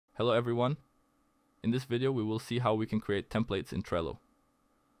Hello everyone. In this video we will see how we can create templates in Trello.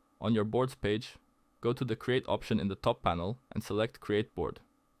 On your boards page, go to the Create option in the top panel and select Create Board.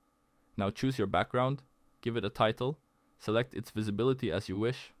 Now choose your background, give it a title, select its visibility as you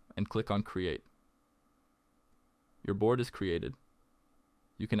wish, and click on Create. Your board is created.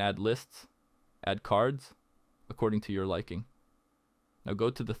 You can add lists, add cards, according to your liking. Now go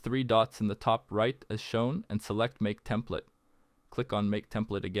to the three dots in the top right as shown and select Make Template. Click on Make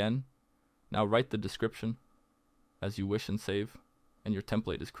Template again. Now write the description as you wish and save, and your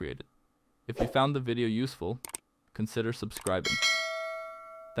template is created. If you found the video useful, consider subscribing.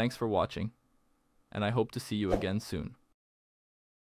 Thanks for watching, and I hope to see you again soon.